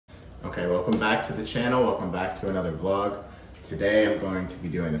Okay, welcome back to the channel. Welcome back to another vlog. Today I'm going to be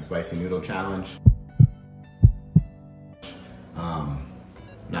doing the Spicy Noodle Challenge.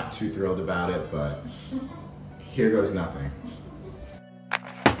 Not too thrilled about it, but here goes nothing. That's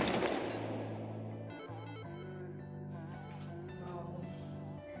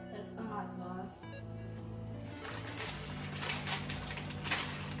the hot sauce.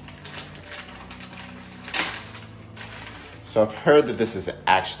 So I've heard that this is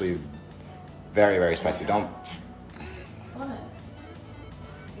actually very, very spicy. Don't. What?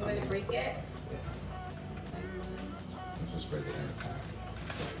 You want to break it? Let's just break it in a pack.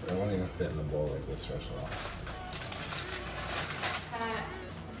 It won't even fit in the bowl like this first of all. Pat.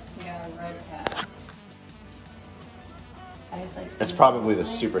 Yeah, red pat. I just like. It's probably the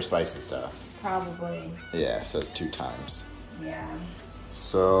super spicy stuff. Probably. Yeah, it says 2 times. Yeah.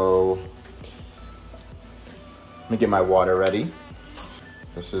 So, let me get my water ready.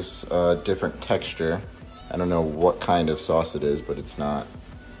 This is a different texture. I don't know what kind of sauce it is, but it's not.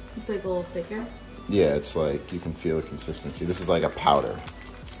 It's like a little thicker. Yeah, it's like, you can feel the consistency. This is like a powder.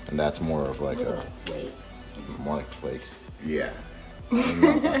 And that's more of like Those are a... like flakes. More like flakes. Yeah. Not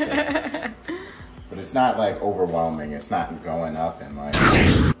like this. But it's not like overwhelming. It's not going up and like...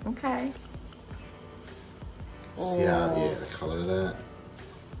 Okay. See how, yeah, the color of that?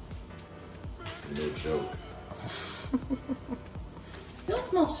 It's no joke. Still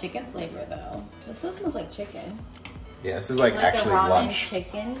smells chicken flavor though. It still smells like chicken. Yeah, this is like actually the ramen lunch.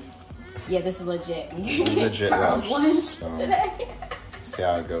 chicken. Yeah, this is legit. Legit Carl's lunch. So, today. see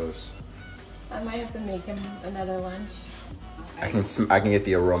how it goes. I might have to make him another lunch. I can get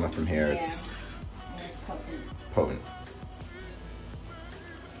the aroma from here. Yeah. It's It's potent. It's potent.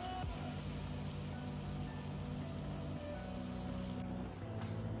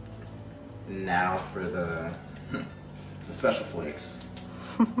 Now for the special flakes.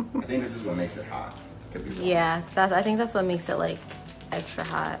 I think this is what makes it hot. Could be wrong. Yeah, I think that's what makes it like extra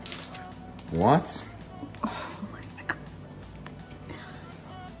hot. What? Oh my god.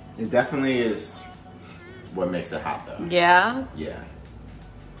 It definitely is what makes it hot though. Yeah? Yeah.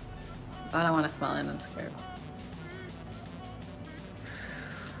 I don't want to smell it, I'm scared.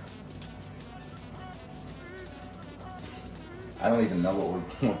 I don't even know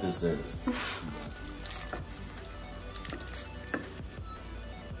what this is.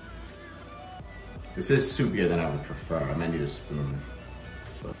 This is soupier than I would prefer. I might need a spoon.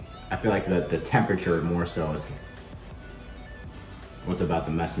 But I feel like the temperature more so is what's about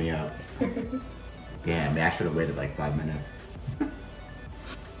to mess me up. Damn, I should have waited like 5 minutes.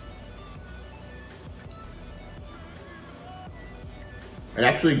 It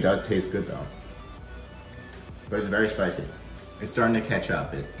actually does taste good though. But it's very spicy. It's starting to catch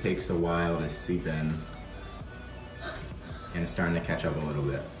up. It takes a while to seep in. And it's starting to catch up a little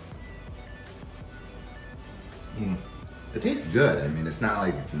bit. It tastes good. I mean, it's not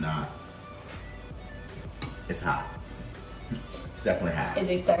like it's not. It's hot. It's definitely hot. Is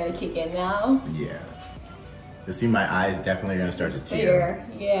it starting to kick in now? Yeah. You see, my eyes definitely gonna start to tear.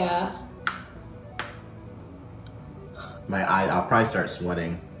 Yeah. My eye, I'll probably start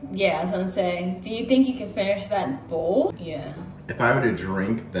sweating. Yeah, I was gonna say, do you think you can finish that bowl? Yeah. If I were to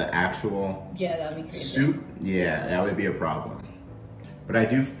drink the actual That'd be crazy. soup, yeah, that would be a problem. But I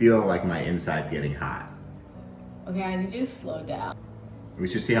do feel like my inside's getting hot. Okay, I need you to slow down. We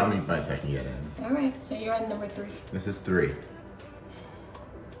should see how many bites I can get in. All right, so you're on number 3. This is 3.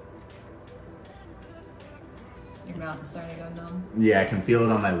 Your mouth is starting to go numb. Yeah, I can feel it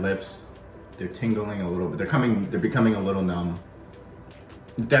on my lips. They're tingling a little bit. They're becoming a little numb.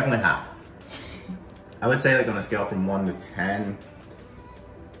 It's definitely hot. I would say like on a scale from 1 to 10,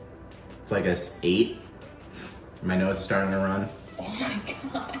 it's like a 8. My nose is starting to run. Oh my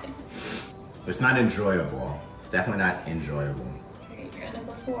god. It's not enjoyable. It's definitely not enjoyable. Okay, you're at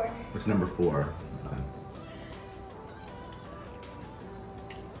number 4. What's number 4?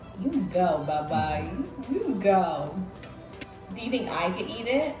 You go, Baba. You go. Do you think I could eat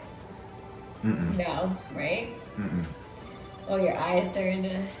it? Mm-mm. No, right? Mm-mm. Oh, your eye is starting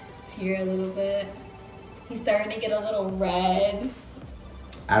to tear a little bit. He's starting to get a little red.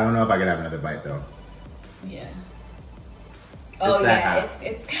 I don't know if I could have another bite though. Yeah. Oh yeah,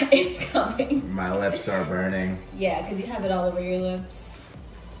 it's coming. My lips are burning. Yeah, because you have it all over your lips.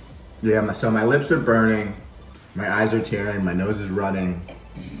 Yeah, so my lips are burning. My eyes are tearing. My nose is running.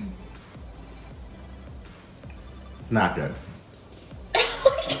 It's not good.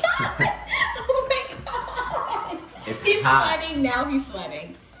 Oh my god! Oh my god! He's hot. sweating, now he's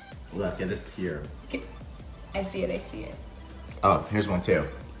sweating. Look at this tear. I see it, I see it. Oh, here's one too.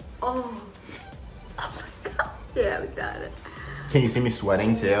 Oh. Oh my god. Yeah, we got it. Can you see me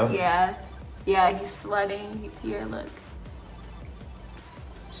sweating too? Yeah. Yeah, he's sweating. Here, look.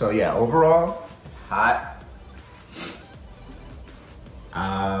 So yeah, overall, it's hot.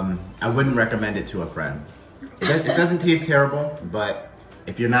 I wouldn't recommend it to a friend. It doesn't taste terrible, but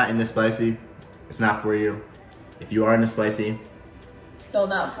if you're not into spicy, it's not for you. If you are into spicy, still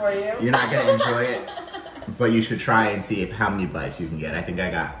not for you. You're not gonna enjoy it, but you should try and see how many bites you can get. I think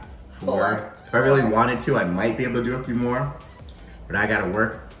I got 4. If I really wanted to, I might be able to do a few more, but I gotta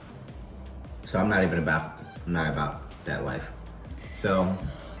work, so I'm not about that life. So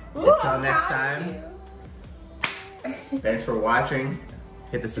until next time, thanks for watching.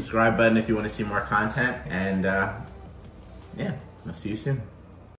 Hit the subscribe button if you want to see more content, and yeah, I'll see you soon.